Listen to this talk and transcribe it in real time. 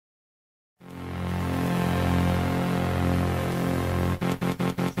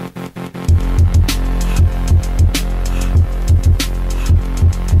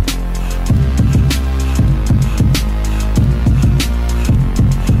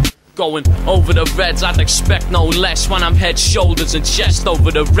Going over the reds, I'd expect no less. When I'm head, shoulders and chest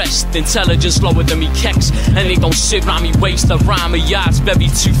over the rest. Intelligence lower than me kecks, and they don't sit round me waist. The rhyme of yards, very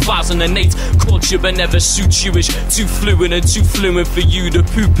 2008. Culture but never suits you, is too fluid and too fluent for you to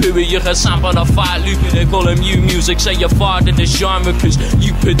poo-poo it. You're a sample of fire looping, they call them you music. Say you're far in the genre cause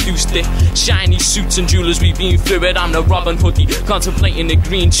you produced it. Shiny suits and jewelers, we been through it. I'm the Robin Hoodie, contemplating the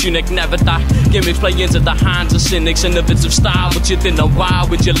green tunic. Never die, gimmicks play into the hands of cynics. And the bits of style, but you didn't wow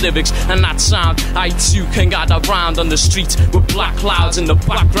with your lyrics. And that sound, I too can get around on the streets with black clouds in the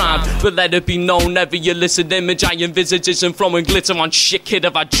background. But let it be known, every illicit image I envisage isn't throwing glitter on shit, kid.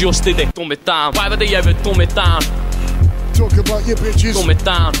 If I just did it, dumb it down. Why would they ever dumb it down? Talk about your bitches. Dumb it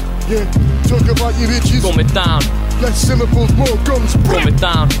down. Yeah, talk about your bitches. Dumb it down. Less syllables, more guns. Dumb it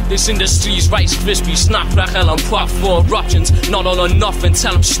down. This industry's Rice Krispie, snap, Rachel and pop 4 options. Not all or nothing,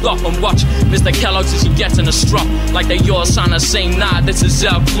 tell them stop and watch. Mr. Kellogg's as he gets in a strop. Like they yours sign saying nah, this is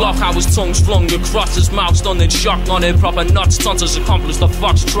El Clock. How his tongue's flung across his mouth, stunned in shock. Not in proper nuts, tonsils accomplish the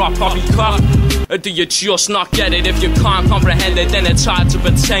foxtrot. Poppy cough. Or do you just not get it? If you can't comprehend it, then it's hard to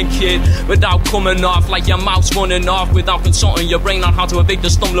pretend, kid. Without coming off like your mouth's running off. Without consulting your brain on how to evade the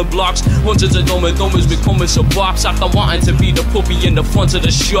stumbling blocks. Hundreds of dumb and dumbers become as a box. After wanting to be the puppy in the front of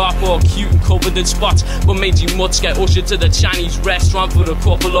the shop. All cute and covered in spots, but made you mutts get ushered to the Chinese restaurant for a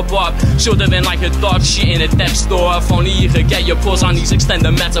couple of bob. Should have been like a dog shit in a death store. If only you could get your pulse on these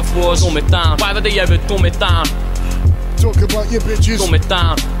extended metaphors. Dumb it down. Why would they ever dumb it down? Talk about your bitches. Dumb it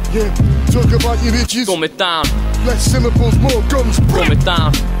down. Yeah, talk about your bitches. Dumb it down. Less syllables, more guns. Dumb it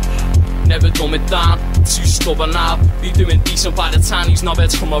down. Never dumb it down, too stubborn now. Be doing decent by the time these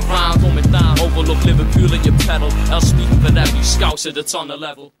knobheads come around. Dumb it down, overlook Liverpool at your pedal. Else speaking for every scouser that's on the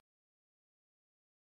level.